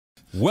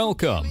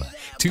Welcome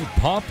to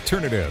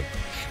Popternative,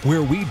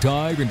 where we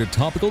dive into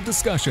topical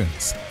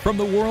discussions from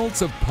the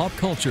worlds of pop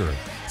culture,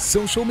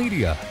 social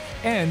media,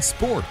 and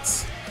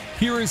sports.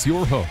 Here is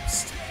your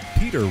host,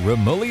 Peter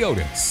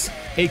Remoliotis,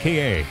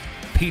 aka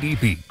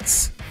PD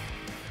Beats.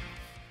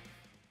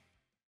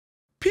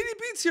 PD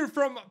Beats here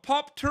from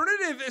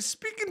Popternative is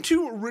speaking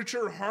to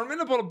Richard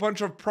Harmon about a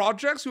bunch of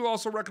projects. You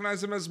also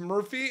recognize him as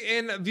Murphy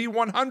in the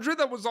 100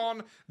 that was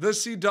on the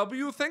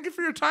CW. Thank you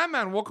for your time,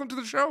 man. Welcome to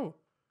the show.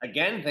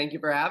 Again, thank you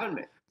for having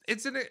me.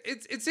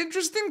 It's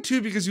interesting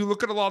too, because you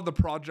look at a lot of the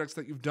projects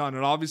that you've done,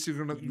 and obviously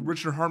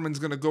Richard Harmon's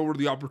gonna go where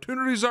the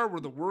opportunities are, where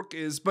the work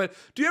is. But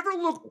do you ever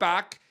look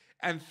back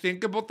and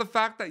think about the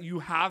fact that you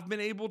have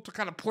been able to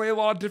kind of play a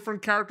lot of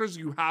different characters?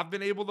 You have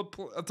been able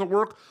to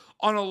work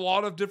on a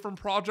lot of different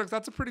projects.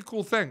 That's a pretty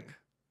cool thing.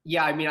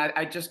 Yeah, I mean,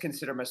 I just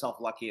consider myself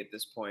lucky at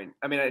this point.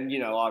 I mean,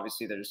 and,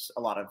 obviously there's a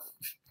lot of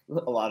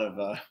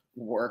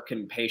work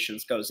and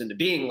patience goes into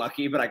being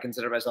lucky, but I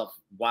consider myself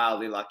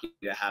wildly lucky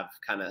to have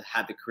kind of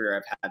had the career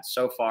I've had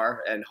so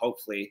far, and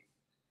hopefully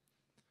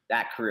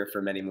that career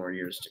for many more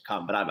years to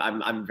come. But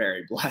I'm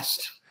very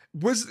blessed.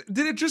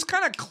 Did it just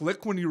kind of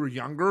click when you were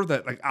younger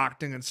that like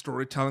acting and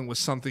storytelling was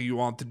something you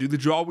wanted to do?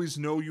 Did you always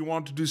know you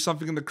wanted to do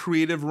something in the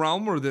creative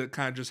realm, or did it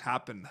kind of just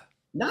happen?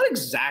 Not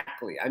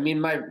exactly. I mean,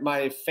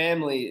 my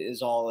family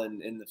is all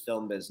in the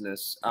film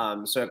business,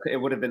 so it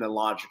would have been a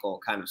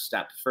logical kind of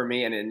step for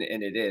me, and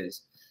it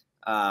is.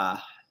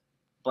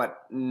 But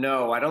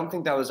no, I don't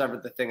think that was ever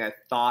the thing I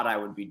thought I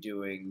would be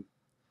doing.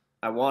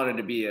 I wanted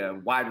to be a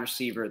wide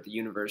receiver at the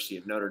University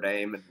of Notre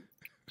Dame, and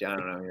I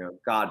don't know,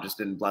 God just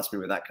didn't bless me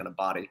with that kind of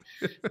body.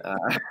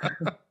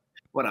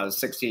 When I was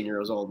 16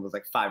 years old and was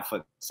like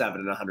 5'7"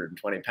 and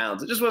 120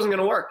 pounds, it just wasn't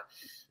going to work.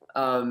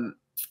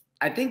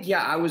 I think,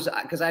 yeah,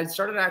 because I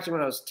started acting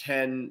when I was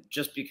 10,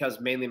 just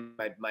because mainly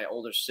my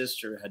older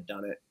sister had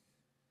done it.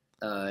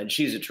 And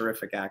she's a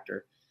terrific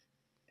actor.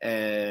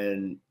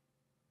 And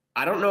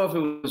I don't know if it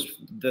was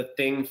the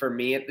thing for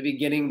me at the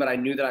beginning, but I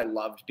knew that I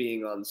loved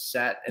being on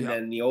set. And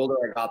then the older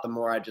I got, the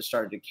more I just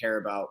started to care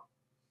about,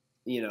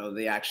 I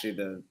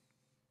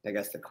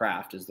guess the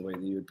craft is the way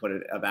that you would put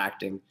it, of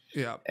acting.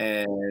 Yeah.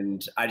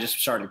 And I just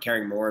started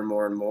caring more and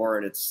more and more.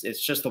 And it's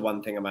just the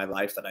one thing in my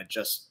life that I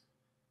just,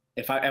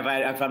 if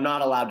I'm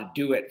not allowed to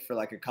do it for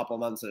like a couple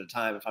months at a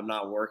time, if I'm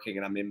not working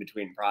and I'm in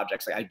between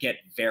projects, like I get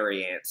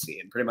very antsy,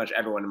 and pretty much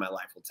everyone in my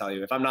life will tell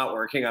you, if I'm not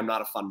working, I'm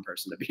not a fun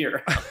person to be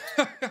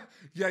around.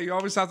 Yeah, you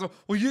always have to.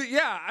 Well,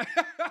 I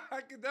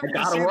can definitely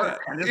I gotta see work.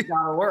 that. I just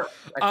gotta work.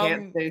 I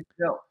can't stay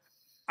still.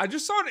 I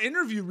just saw an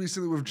interview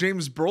recently with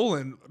James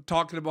Brolin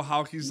talking about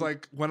how he's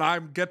like, when I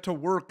get to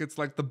work, it's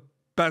like the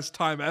best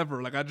time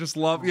ever. Like I just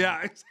love.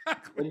 Yeah,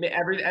 exactly.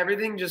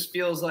 Everything just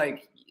feels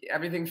like.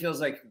 Everything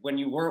feels like when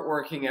you weren't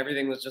working,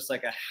 everything was just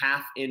like a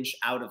half inch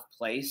out of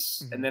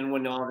place. Mm-hmm. And then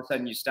when all of a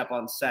sudden you step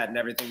on set and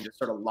everything just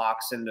sort of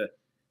locks into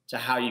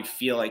how you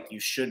feel like you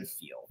should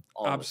feel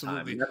all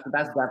Absolutely. the time.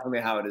 That's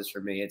definitely how it is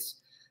for me.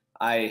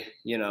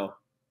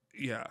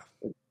 Yeah.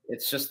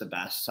 It's just the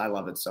best. I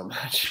love it so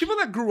much. People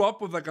that grew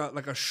up with like a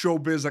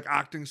showbiz, like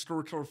acting,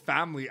 storyteller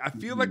family, I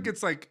feel like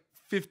it's like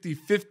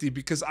 50-50,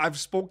 because I've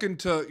spoken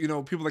to,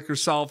 people like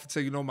yourself and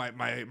say,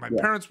 my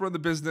parents were in the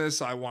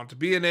business, I want to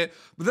be in it.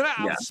 But then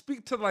I'll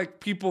speak to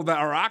like people that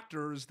are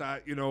actors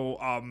that,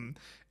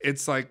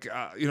 it's like,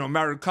 a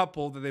married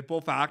couple that they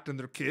both act and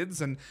their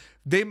kids, and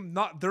they're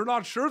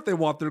not sure if they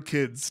want their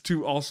kids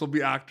to also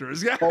be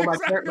actors. Yeah. Well,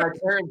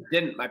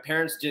 exactly. My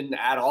parents didn't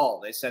at all.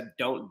 They said,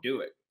 don't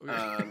do it.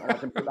 I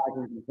can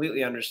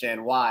completely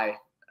understand why.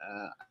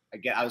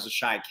 Again, I was a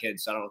shy kid,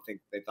 so I don't think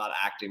they thought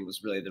acting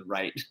was really the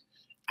right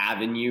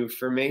avenue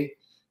for me.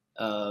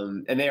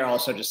 And they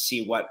also just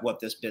see what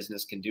this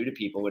business can do to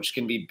people, which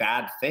can be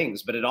bad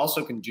things, but it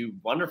also can do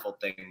wonderful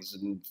things.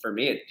 And for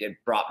me, it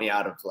brought me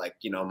out of like,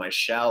 my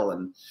shell,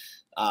 and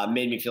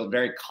made me feel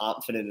very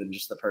confident in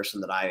just the person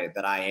that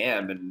I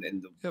am,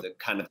 and the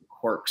kind of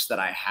quirks that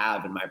I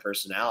have in my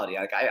personality.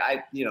 Like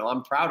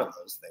I'm proud of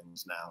those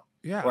things now,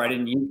 where I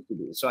didn't used to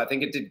be. So I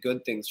think it did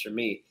good things for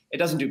me. It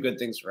doesn't do good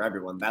things for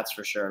everyone, that's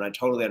for sure. And I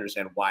totally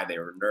understand why they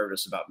were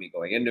nervous about me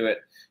going into it.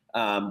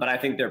 But I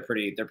think they're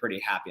pretty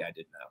happy I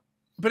did now.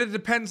 But it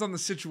depends on the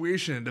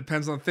situation. It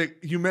depends on the thing.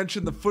 You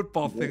mentioned the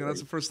football thing, and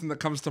that's the first thing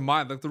that comes to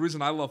mind. Like the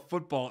reason I love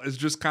football is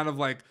just kind of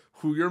like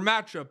who your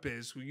matchup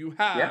is, who you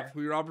have,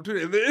 who your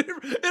opportunity.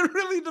 It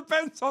really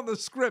depends on the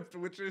script,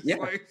 which is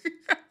like,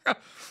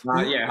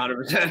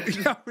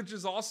 100%. Yeah, which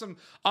is awesome.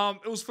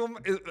 It was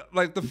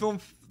like the film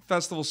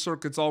festival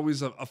circuit's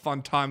always a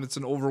fun time. It's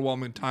an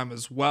overwhelming time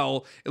as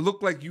well. It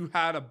looked like you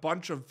had a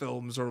bunch of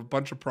films or a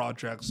bunch of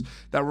projects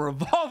that were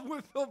involved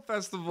with film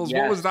festivals.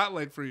 What was that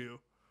like for you?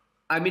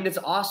 I mean, it's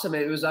awesome.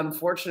 It was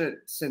unfortunate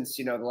since,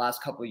 the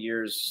last couple of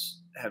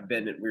years we've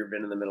been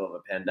in the middle of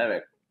a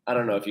pandemic. I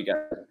don't know if you guys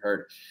have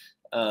heard,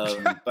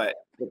 but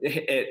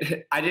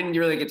I didn't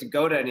really get to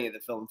go to any of the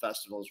film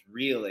festivals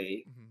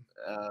really,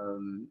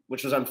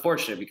 which was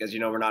unfortunate because,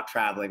 we're not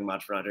traveling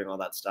much, we're not doing all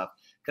that stuff.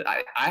 'Cause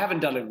I haven't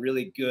done a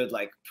really good,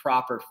 like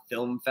proper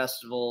film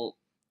festival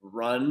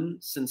run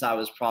since I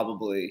was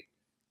probably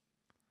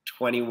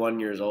 21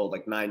 years old,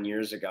 like 9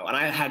 years ago. And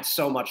I had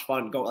so much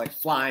fun like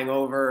flying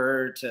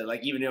over to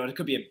like, even, it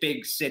could be a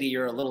big city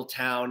or a little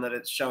town that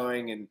it's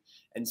showing,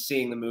 and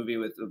seeing the movie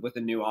with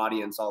a new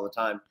audience all the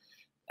time.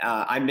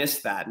 I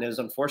missed that. And it was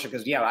unfortunate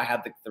because, I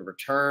had the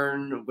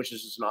Return, which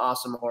is just an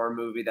awesome horror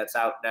movie that's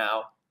out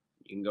now.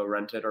 You can go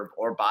rent it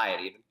or buy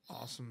it even.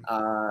 Awesome.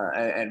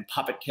 And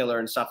Puppet Killer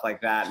and stuff like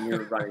that. And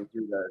you're running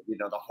through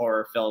the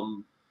horror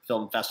film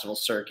festival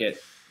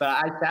circuit. But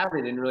I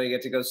sadly didn't really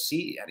get to go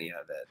see any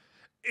of it.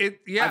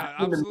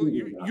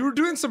 Absolutely. You were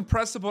doing some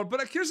press about it,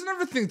 but here's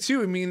another thing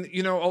too. I mean,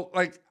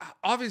 like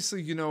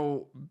obviously,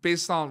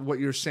 based on what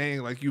you're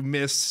saying, like you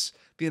miss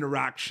the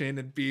interaction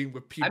and being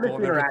with people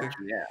and everything.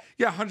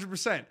 Yeah,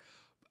 100%.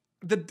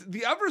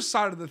 The other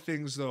side of the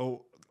things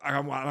though,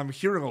 I'm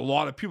hearing a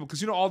lot of people,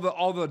 because all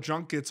the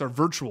junkets are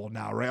virtual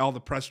now, right? All the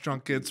press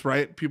junkets,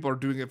 right? People are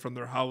doing it from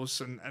their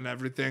house and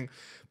everything.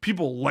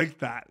 People like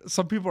that.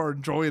 Some people are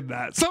enjoying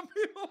that. Some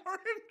people are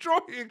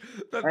enjoying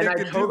that. And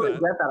I totally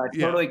get that. I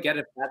totally get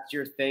if that's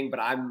your thing, but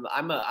I'm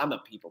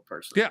a people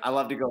person. Yeah. I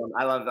love to go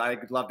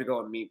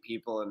and meet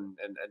people and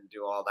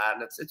do all that.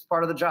 And it's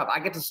part of the job. I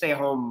get to stay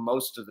home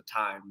most of the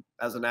time.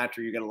 As an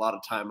actor, you get a lot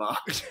of time off.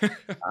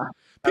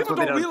 People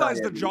don't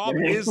realize the job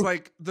is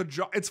like the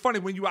job. It's funny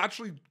when you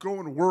actually go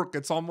and work,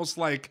 it's almost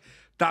like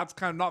that's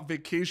kind of not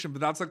vacation, but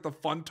that's like the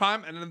fun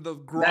time. And then the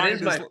grind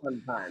is my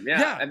fun time.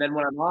 Yeah. And then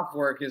when I'm off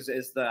work is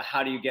the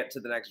how do you get to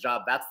the next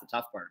job? That's the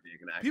tough part of being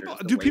an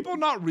actor. Do people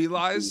not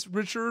realize,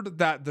 Richard,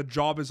 that the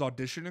job is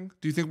auditioning?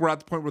 Do you think we're at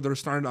the point where they're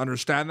starting to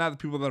understand that, the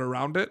people that are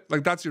around it?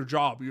 Like, that's your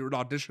job. You're an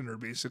auditioner,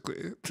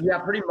 basically. Yeah,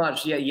 pretty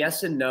much. Yeah,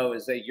 yes and no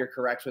is that you're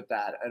correct with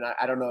that. And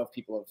I don't know if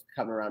people have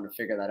come around to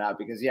figure that out,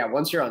 because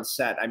once you're on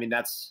set,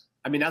 that's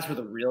where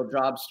the real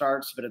job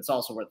starts, but it's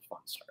also where the fun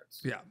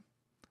starts. Yeah.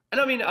 And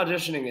I mean,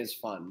 auditioning is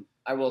fun.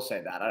 I will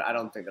say that. I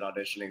don't think that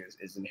auditioning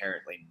is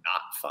inherently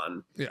not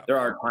fun. Yeah. There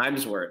are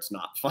times where it's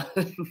not fun.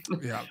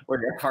 Yeah. Where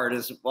your heart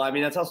is,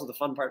 that's also the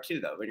fun part too,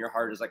 though. When your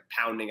heart is like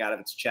pounding out of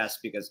its chest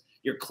because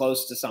you're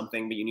close to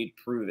something, but you need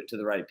to prove it to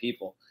the right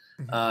people.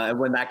 Mm-hmm. And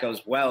when that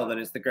goes well, then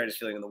it's the greatest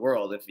feeling in the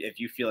world. If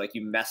you feel like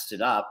you messed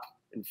it up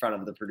in front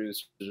of the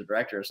producer or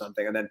director or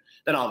something, and then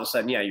all of a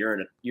sudden, you're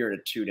in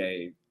a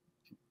 2-day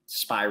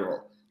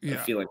spiral.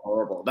 Yeah. Feeling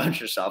horrible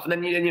about yourself. And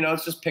then,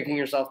 it's just picking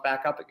yourself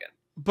back up again.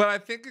 But I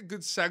think a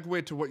good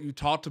segue to what you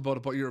talked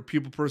about you're a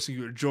people person,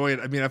 you enjoy it.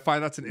 I mean, I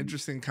find that's an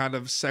interesting kind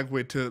of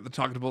segue to the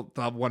talking about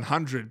the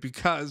 100,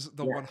 because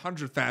the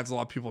 100 fans, a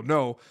lot of people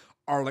know,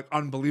 are like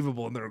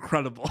unbelievable and they're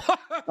incredible.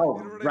 Oh,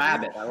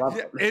 Rabbit. I love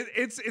it.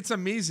 It's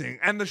amazing.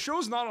 And the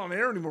show's not on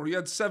air anymore. You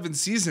had 7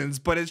 seasons,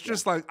 but it's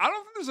just like, I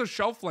don't think there's a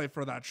shelf life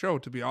for that show,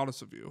 to be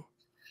honest with you.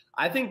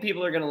 I think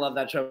people are going to love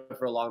that show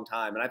for a long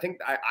time. And I think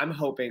I'm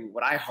hoping,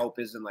 what I hope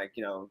is in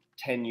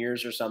 10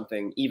 years or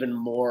something, even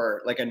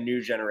more like a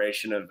new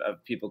generation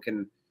of people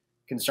can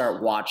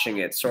start watching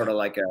it, sort of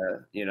like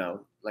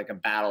like a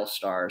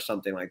Battlestar or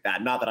something like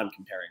that. Not that I'm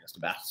comparing us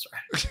to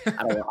Battlestar.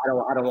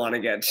 I don't want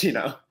to get,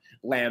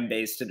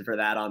 lambasted for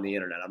that on the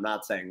internet. I'm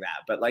not saying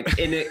that, but like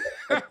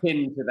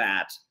akin to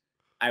that,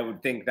 I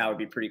would think that would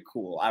be pretty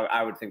cool.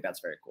 I would think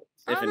that's very cool.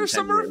 There's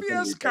some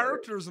Murphy-esque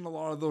characters in a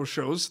lot of those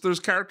shows. There's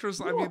characters,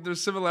 cool. I mean,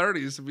 there's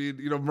similarities. I mean,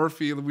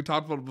 Murphy, we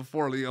talked about it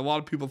before. Like, a lot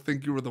of people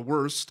think you were the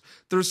worst.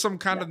 There's some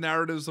kind of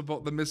narratives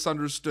about the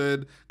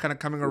misunderstood kind of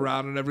coming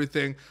around and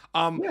everything.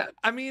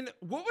 I mean,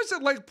 what was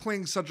it like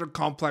playing such a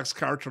complex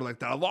character like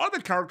that? A lot of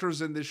the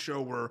characters in this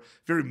show were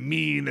very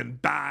mean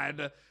and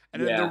bad.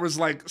 And then there was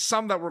like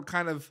some that were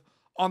kind of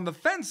on the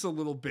fence a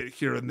little bit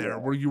here and there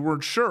where you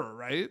weren't sure,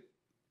 right?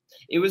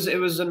 It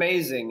was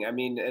amazing. I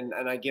mean,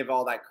 and I give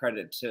all that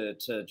credit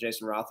to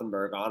Jason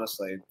Rothenberg,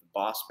 honestly, the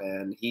boss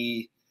man.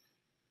 He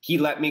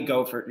let me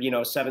go for,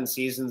 7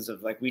 seasons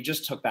of we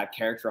just took that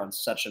character on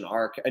such an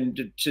arc.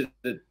 And to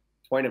the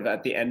point of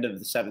at the end of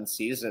the 7th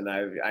season,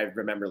 I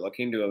remember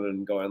looking to him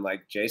and going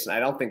like, Jason, I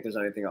don't think there's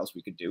anything else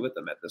we could do with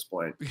them at this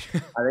point.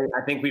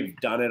 I think we've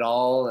done it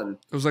all. And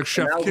it was like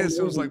Chef Kiss.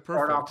 It was like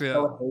perfect. Yeah.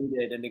 So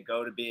hated, and to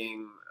go to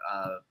being,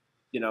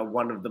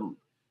 one of them.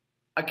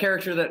 A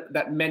character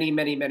that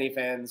many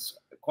fans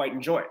quite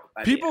enjoyed.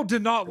 People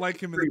did not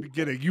like him in the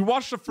beginning. You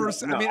watched the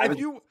first. No, but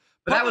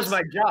that was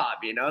my job,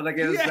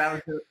 that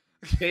was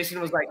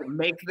Jason was like,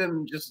 make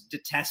them just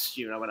detest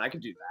you. And I went, I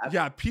could do that.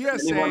 Yeah,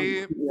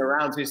 PSA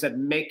around. So he said,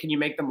 can you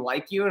make them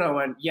like you? And I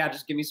went, yeah,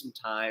 just give me some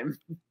time.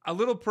 A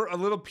little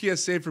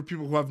PSA for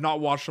people who have not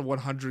watched the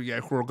 100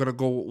 yet, who are going to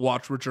go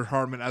watch Richard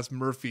Harmon as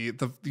Murphy.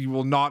 You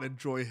will not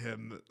enjoy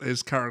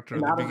his character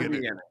in the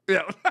beginning.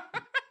 Yeah.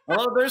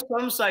 Oh, there's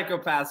some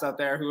psychopaths out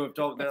there who have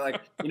told, they're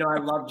like, I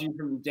loved you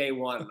from day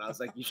one. And I was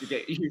like, you should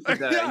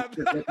look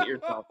at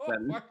yourself then.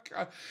 Oh my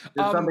God.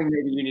 There's something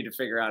maybe you need to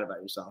figure out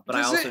about yourself. But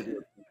I also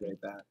do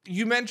appreciate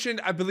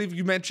that. I believe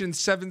you mentioned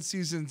 7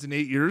 seasons in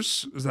 8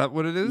 years. Is that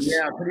what it is?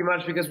 Yeah, pretty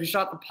much, because we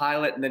shot the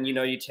pilot and then,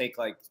 you take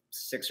like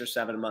 6 or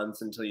 7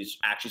 months until you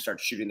actually start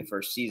shooting the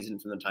first season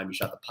from the time you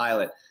shot the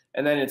pilot.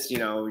 And then it's,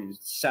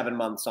 7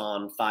 months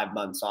on, 5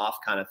 months off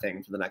kind of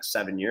thing for the next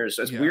 7 years.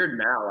 So it's weird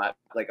now,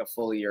 like a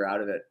full year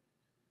out of it.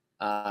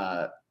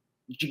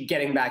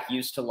 getting back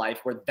used to life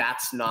where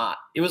that's not,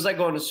 it was like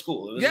going to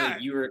school. It was like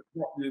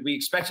we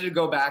expected to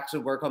go back to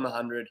work on the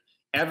 100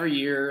 every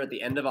year at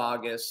the end of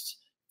August.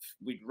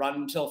 We'd run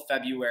until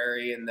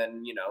February, and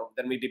then,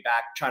 then we'd be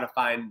back trying to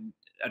find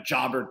a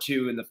job or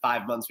two in the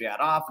 5 months we had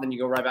off, and then you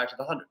go right back to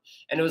the 100.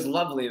 And it was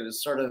lovely. It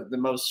was sort of the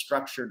most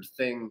structured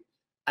thing.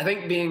 I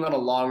think being on a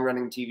long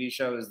running TV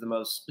show is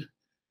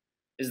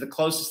the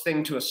closest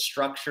thing to a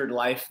structured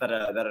life that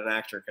an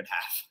actor could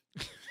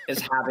have,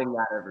 is having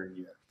that every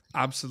year.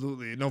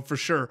 Absolutely. No, for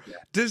sure. Yeah.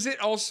 Does it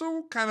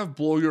also kind of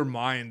blow your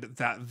mind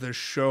that the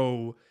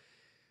show,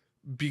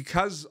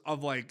 because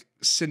of like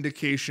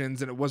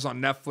syndications, and it was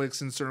on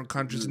Netflix in certain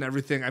countries and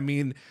everything, I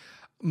mean,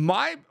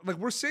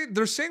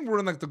 they're saying we're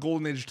in like the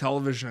golden age of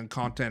television and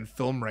content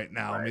film right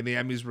now. Right. I mean, the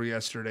Emmys were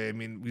yesterday. I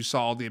mean, we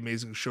saw all the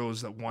amazing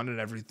shows that won and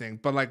everything.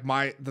 But like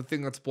the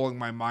thing that's blowing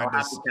my mind I'll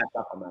have to catch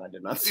up on that. I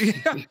did not see.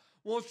 Yeah.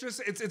 Well, it's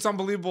just it's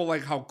unbelievable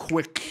like how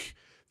quick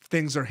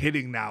things are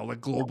hitting now,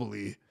 like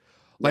globally.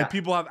 Yeah. Like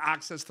people have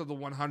access to the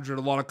 100.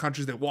 A lot of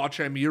countries that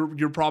watch it. I mean,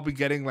 you're probably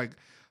getting like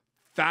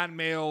fan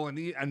mail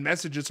and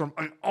messages from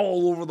like,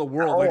 all over the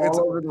world. Like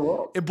all over the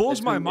world. It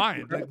blows my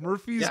mind. Like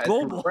Murphy's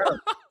global.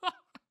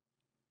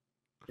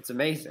 It's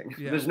amazing.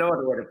 Yeah. There's no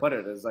other way to put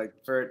it. It's like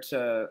for it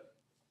to,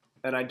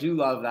 and I do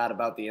love that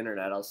about the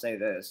internet. I'll say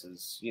this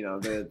is,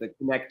 the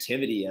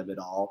connectivity of it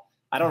all.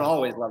 I don't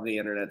always love the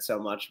internet so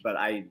much, but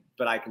I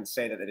can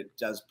say that it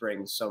does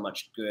bring so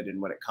much good.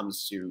 And when it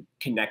comes to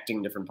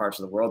connecting different parts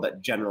of the world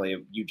that generally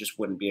you just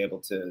wouldn't be able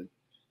to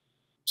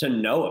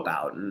know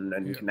about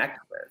and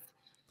connect with.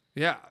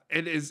 Yeah,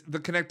 it is. The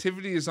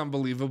connectivity is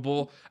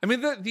unbelievable. I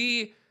mean,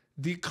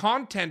 the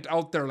content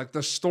out there, like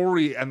the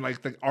story and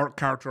like the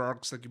character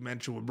arcs, like you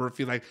mentioned with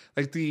Murphy, like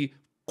the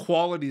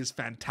quality is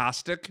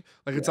fantastic.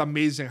 Like it's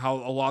amazing how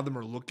a lot of them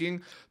are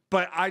looking.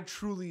 But I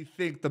truly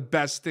think the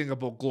best thing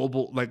about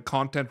global like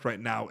content right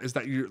now is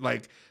that you're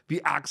like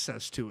the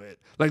access to it.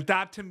 Like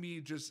that to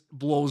me just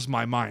blows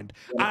my mind.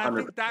 And I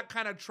think that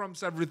kind of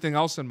trumps everything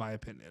else in my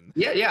opinion.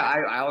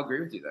 Yeah, I'll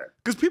agree with you there.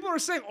 Because people are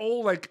saying, oh,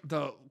 like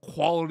the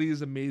quality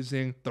is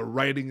amazing, the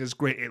writing is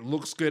great, it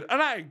looks good,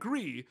 and I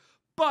agree.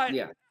 But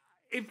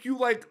if you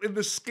like in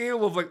the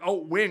scale of like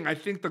Wing, I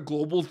think the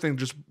global thing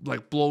just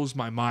like blows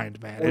my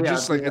mind, man. It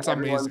just like it's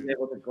amazing. Everyone's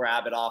able to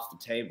grab it off the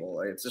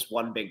table. It's just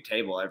one big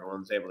table.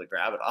 Everyone's able to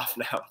grab it off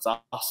now. It's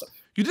awesome.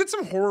 You did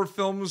some horror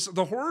films.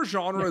 The horror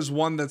genre is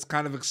one that's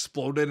kind of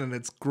exploded and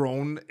it's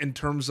grown in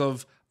terms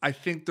of, I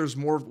think there's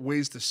more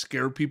ways to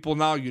scare people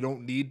now. You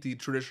don't need the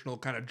traditional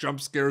kind of jump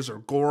scares or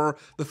gore.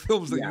 The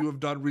films that you have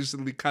done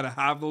recently kind of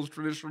have those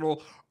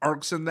traditional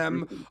arcs in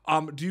them.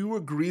 Do you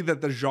agree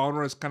that the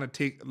genre has kind of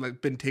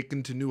been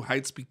taken to new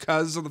heights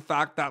because of the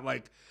fact that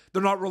like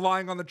they're not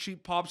relying on the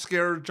cheap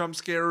jump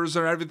scares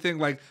or everything?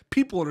 Like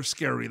people are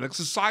scary. Like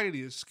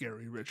society is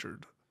scary,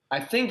 Richard. I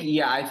think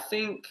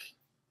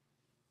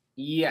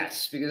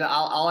yes, because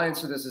I'll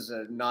answer this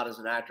not as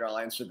an actor. I'll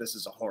answer this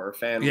as a horror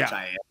fan, which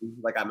I am.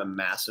 Like I'm a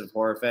massive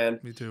horror fan.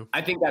 Me too.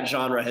 I think that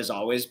genre has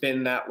always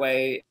been that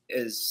way.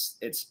 It's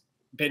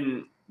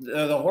been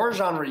the horror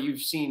genre.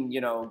 You've seen,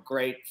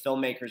 great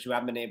filmmakers who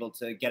haven't been able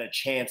to get a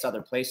chance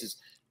other places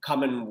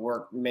come and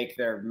make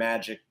their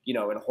magic, in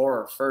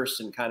horror first,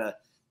 and kind of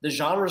the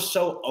genre is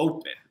so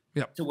open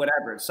to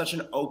whatever. It's such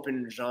an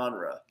open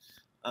genre.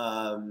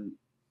 I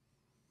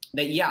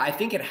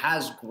think it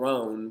has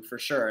grown for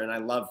sure, and I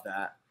love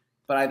that.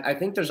 But I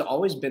think there's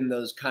always been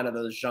those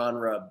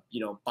genre,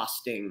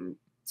 busting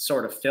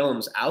sort of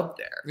films out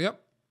there.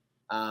 Yep.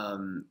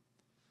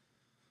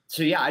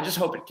 So yeah, I just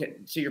hope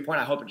to your point,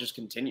 I hope it just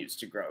continues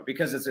to grow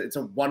because it's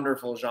a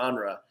wonderful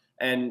genre,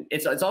 and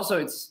it's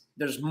also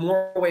there's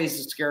more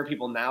ways to scare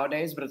people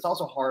nowadays, but it's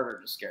also harder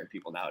to scare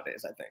people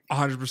nowadays, I think.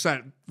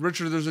 100%.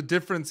 Richard, there's a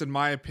difference, in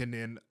my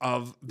opinion,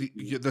 of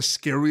the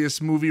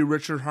scariest movie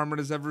Richard Harmon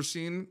has ever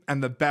seen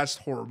and the best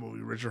horror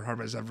movie Richard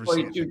Harmon has ever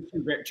seen.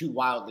 Two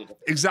wildly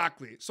different.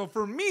 Exactly. So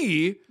for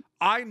me,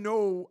 I'm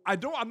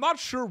not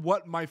sure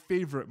what my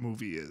favorite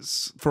movie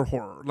is for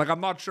horror. Like,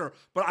 I'm not sure,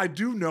 but I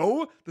do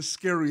know the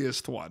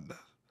scariest one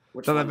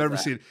that I've ever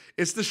seen.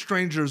 It's The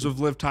Strangers with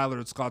Liv Tyler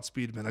and Scott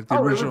Speedman. Like the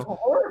original. It was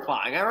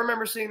horrifying. I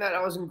remember seeing that.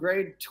 I was in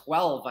grade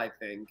 12, I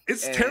think.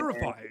 It's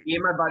terrifying. And me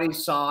and my buddy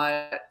saw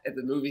it at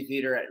the movie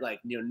theater at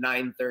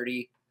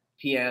 9:30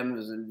 p.m. It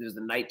was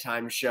the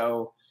nighttime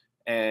show,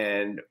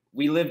 and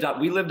we lived up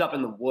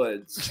in the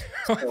woods.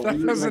 So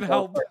that doesn't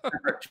help.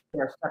 Our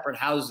separate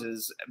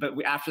houses, but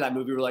after that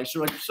movie, we were like,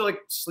 so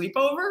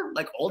sleepover,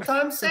 like old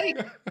times sake.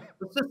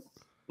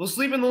 We'll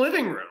sleep in the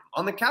living room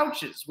on the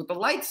couches with the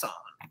lights on.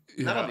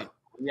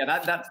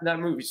 That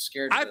movie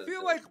scared me. I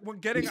feel like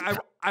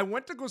I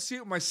went to go see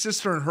it with my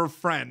sister and her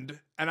friend,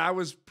 and I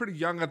was pretty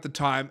young at the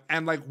time,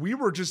 and like we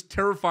were just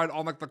terrified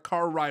on like the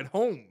car ride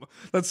home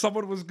that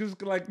someone was just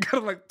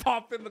gonna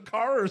pop in the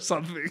car or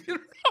something. You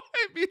know what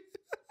I mean?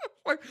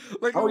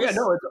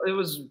 It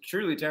was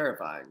truly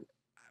terrifying.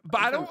 But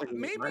I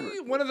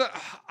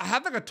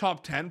have like a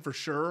top 10 for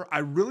sure. I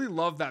really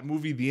love that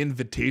movie, The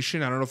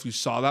Invitation. I don't know if you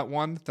saw that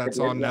one. That's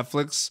on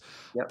Netflix.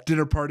 Yep.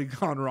 Dinner party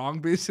gone wrong,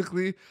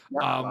 basically.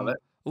 I love it.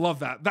 Love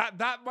that.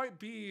 That might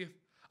be.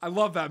 I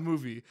love that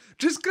movie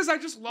just because I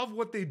just love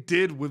what they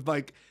did with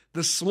like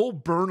the slow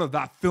burn of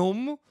that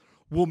film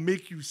will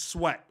make you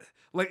sweat.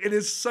 Like it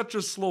is such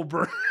a slow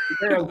burn.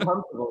 Very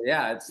uncomfortable.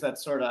 Yeah, it's that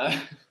sort of.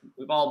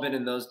 We've all been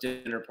in those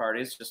dinner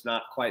parties, just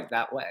not quite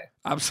that way.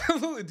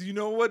 Absolutely. Do you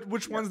know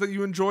which ones that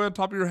you enjoy on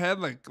top of your head?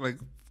 Like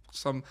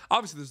some.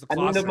 Obviously, there's the I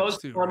mean, classics the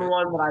most too. fun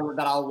Right? one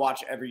that I'll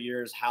watch every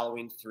year is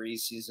Halloween 3: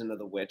 Season of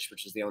the Witch,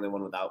 which is the only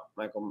one without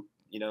Michael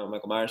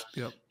Myers.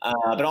 Yep.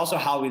 But also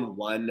Halloween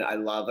 1, I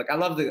love. Like I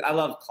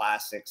love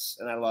classics,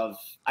 and I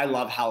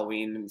love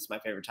Halloween, and it's my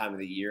favorite time of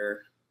the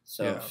year.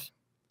 So Yeah.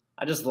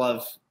 I just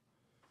love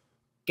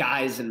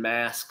guys in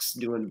masks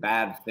doing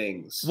bad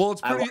things. Well,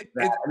 it's pretty.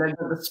 And then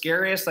the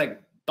scariest,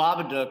 like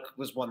Babadook,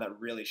 was one that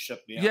really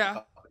shook me up. Yeah.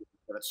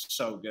 It's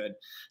so good.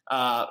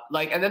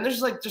 And then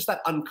there's like just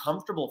that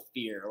uncomfortable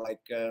fear, like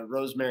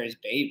Rosemary's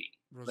Baby.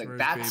 Rosemary's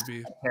that's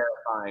Baby. a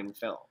terrifying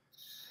film.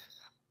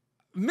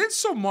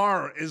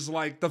 Midsommar is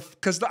like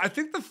because I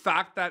think the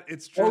fact that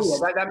it's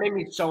just that made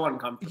me so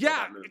uncomfortable.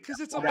 yeah, because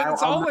it's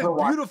all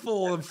like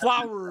beautiful and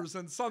flowers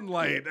and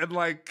sunlight and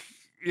like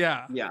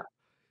yeah.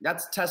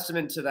 That's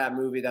testament to that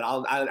movie that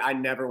I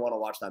never want to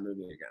watch that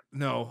movie again.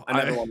 No, I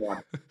never want to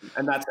watch it.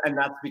 And that's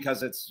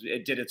because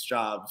it did its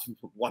job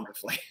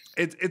wonderfully.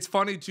 It's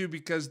funny too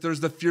because there's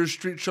the Fear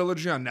Street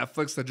trilogy on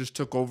Netflix that just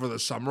took over the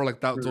summer.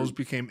 Like that, those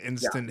became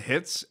instant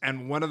hits.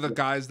 And one of the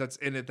guys that's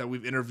in it that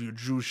we've interviewed,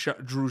 Drew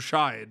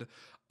Scheid,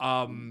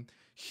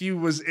 he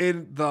was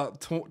in the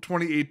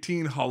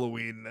 2018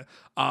 Halloween.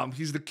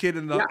 He's the kid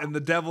in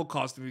the devil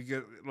costume.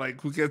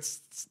 Who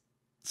gets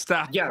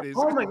stabbed. Yeah.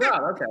 Basically. Oh my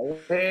god.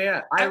 Okay.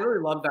 Yeah. I really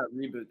love that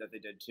reboot that they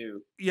did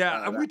too.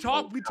 Yeah, and we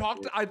talked.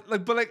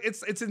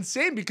 It's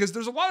insane because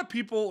there's a lot of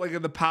people like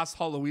in the past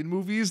Halloween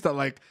movies that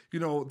like they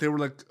were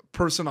like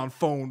person on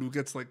phone who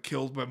gets like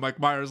killed by Mike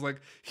Myers.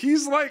 Like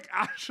he's like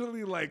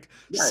actually like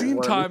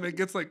scene time and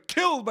gets like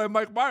killed by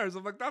Mike Myers.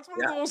 I'm like that's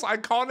one of the most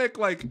iconic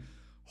like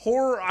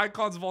horror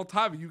icons of all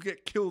time. You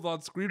get killed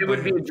on screen. It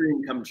would be a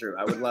dream come true.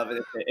 I would love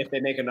it if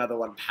they make another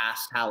one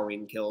past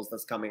Halloween Kills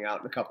that's coming out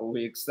in a couple of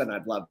weeks. Then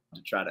I'd love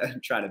to try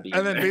to be.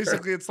 And then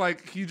basically it's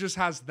like he just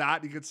has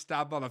that. He gets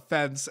stabbed on a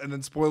fence, and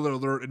then spoiler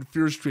alert: in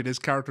Fear Street, his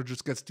character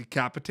just gets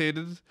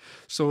decapitated.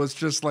 So it's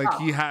just like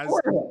he has.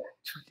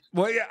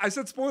 Well, yeah, I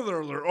said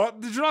spoiler alert. Oh,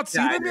 did you not see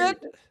them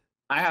yet?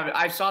 I haven't.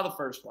 I saw the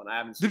first one. I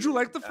haven't. Did you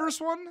like the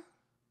first one?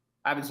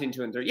 I haven't seen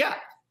 2 and 3. Yeah.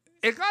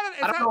 I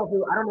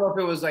don't know if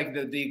it was like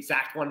the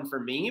exact one for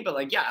me, but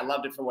like I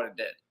loved it for what it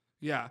did.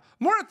 Yeah,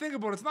 more to think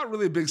about. It's not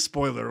really a big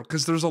spoiler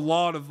because there's a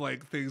lot of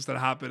like things that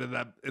happen in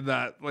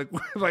that like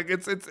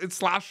it's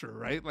slasher,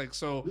 right? Like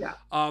so. Yeah.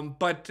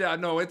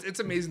 No, it's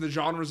amazing. The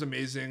genre is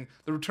amazing.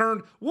 The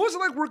Return. What was it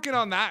like working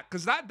on that?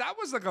 Because that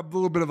was like a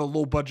little bit of a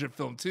low budget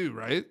film too,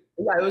 right?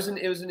 Yeah, it was an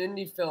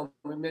indie film.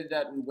 We made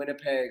that in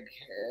Winnipeg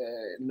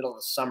in the middle of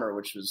the summer,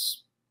 which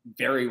was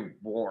very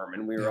warm,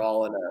 and we were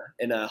all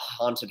in a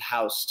haunted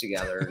house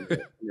together.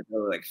 There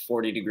were like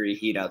 40-degree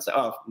heat outside.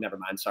 Oh, never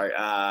mind. Sorry.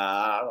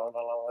 I don't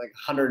know, like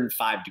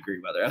 105-degree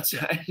weather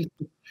outside.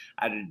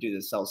 I had to do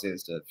the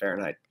Celsius to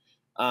Fahrenheit.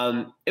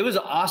 It was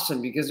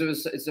awesome because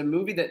it's a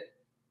movie that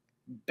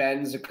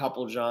bends a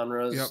couple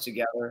genres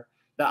together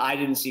that I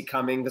didn't see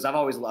coming because I've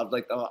always loved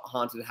like the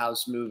haunted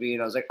house movie,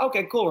 and I was like,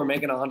 okay, cool, we're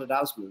making a haunted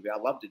house movie.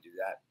 I'd love to do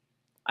that.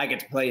 I get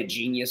to play a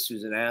genius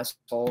who's an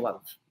asshole.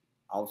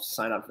 I'll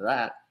sign up for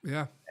that.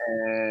 Yeah.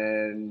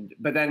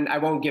 But then I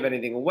won't give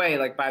anything away.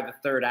 Like by the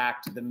third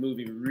act, the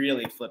movie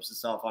really flips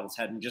itself on its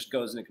head and just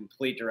goes in a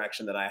complete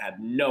direction that I had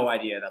no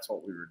idea that's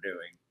what we were doing.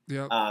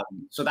 Yeah.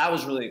 So that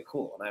was really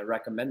cool, and I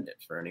recommend it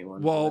for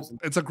anyone. Well,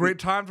 it's a great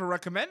time to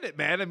recommend it,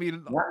 man. I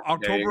mean,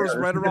 October is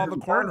right around the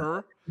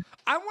corner.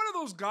 I'm one of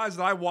those guys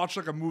that I watch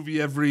like a movie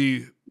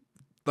every.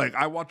 Like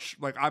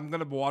I'm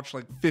gonna watch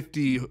like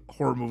 50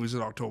 horror movies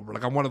in October.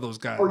 Like I'm one of those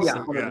guys. Oh yeah,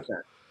 so, 100%.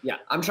 Yeah,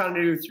 I'm trying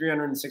to do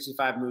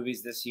 365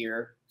 movies this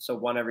year, so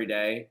one every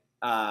day.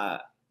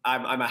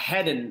 I'm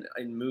ahead in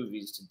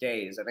movies to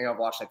days. I think I've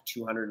watched like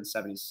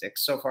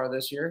 276 so far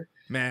this year.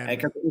 Man,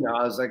 because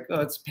I was like,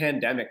 oh, it's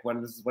pandemic.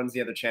 When's the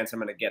other chance I'm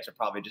going to get to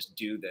probably just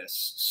do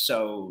this?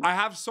 So I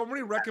have so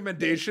many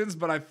recommendations,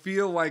 but I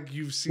feel like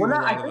you've seen.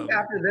 Well, I think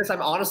after this, I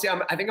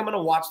think I'm going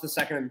to watch the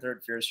second and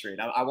third Fear Street.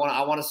 I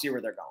want to see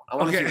where they're going. I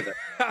want to see where they're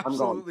going.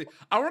 Absolutely.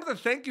 I wanted to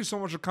thank you so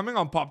much for coming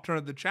on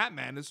Popternative chat,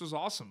 man. This was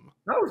awesome.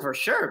 No, for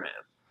sure, man.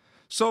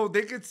 So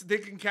they could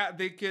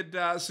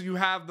so you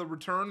have the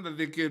Return that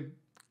they could.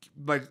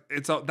 Like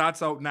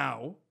that's out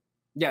now.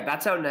 Yeah,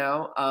 that's out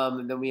now.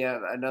 And then we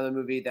have another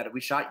movie that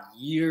we shot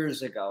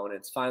years ago, and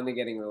it's finally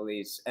getting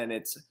released. And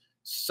it's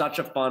such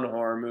a fun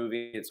horror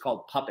movie. It's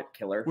called Puppet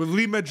Killer with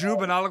Lee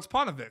Majub and Alex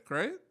Ponovic,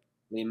 right?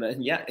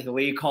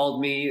 Lee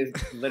called me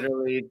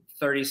literally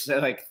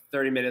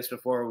 30 minutes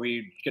before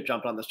we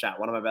jumped on this chat.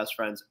 One of my best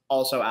friends,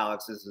 also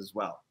Alex is as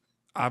well.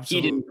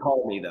 Absolutely. He didn't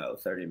call me though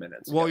 30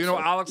 minutes well, ago,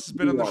 Alex has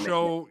been on the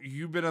show.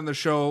 You've been on the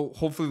show.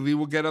 Hopefully Lee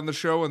will get on the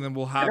show, and then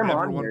we'll have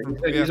everyone.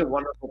 He's a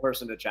wonderful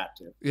person to chat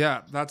to.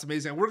 Yeah, that's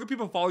amazing. Where can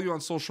people follow you on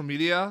social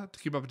media to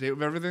keep up to date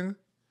with everything?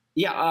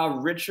 Yeah,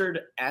 Richard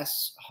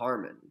S.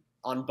 Harmon.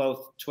 on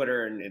both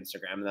Twitter and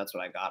Instagram, and that's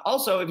what I got.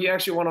 Also, if you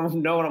actually want to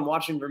know what I'm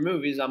watching for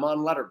movies, I'm on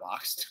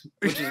Letterboxd,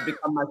 which has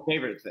become my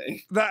favorite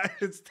thing.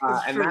 That's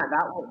and true.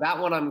 that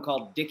one I'm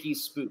called Dickie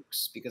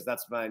Spooks because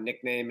that's my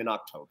nickname in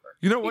October.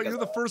 You know what? You're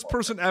the first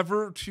person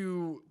ever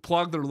to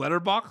plug their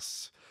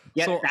Letterboxd.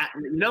 That.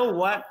 You know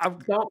what?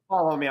 Don't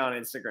follow me on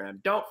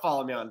Instagram. Don't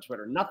follow me on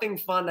Twitter. Nothing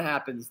fun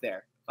happens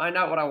there. Find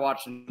out what I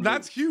watch.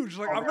 That's huge.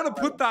 Like, I'm gonna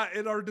put that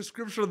in our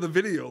description of the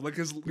video. Like,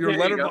 your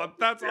Letterboxd.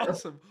 That's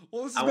awesome.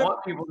 Well, I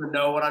want people to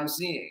know what I'm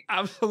seeing.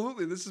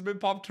 Absolutely. This has been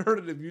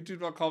Popternative.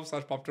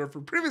 YouTube.com/Popternative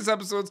for previous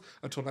episodes.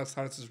 Until next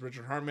time, this is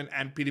Richard Harmon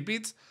and Petey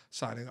Beats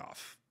signing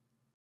off.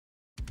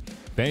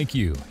 Thank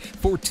you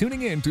for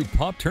tuning in to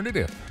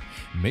Popternative.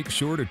 Make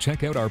sure to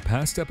check out our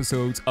past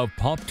episodes of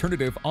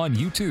Popternative on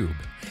YouTube.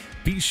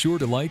 Be sure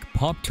to like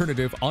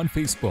Popternative on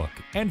Facebook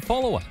and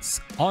follow us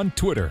on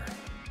Twitter.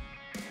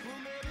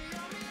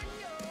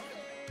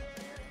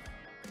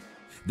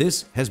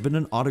 This has been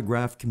an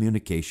Autograph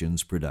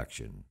Communications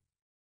production.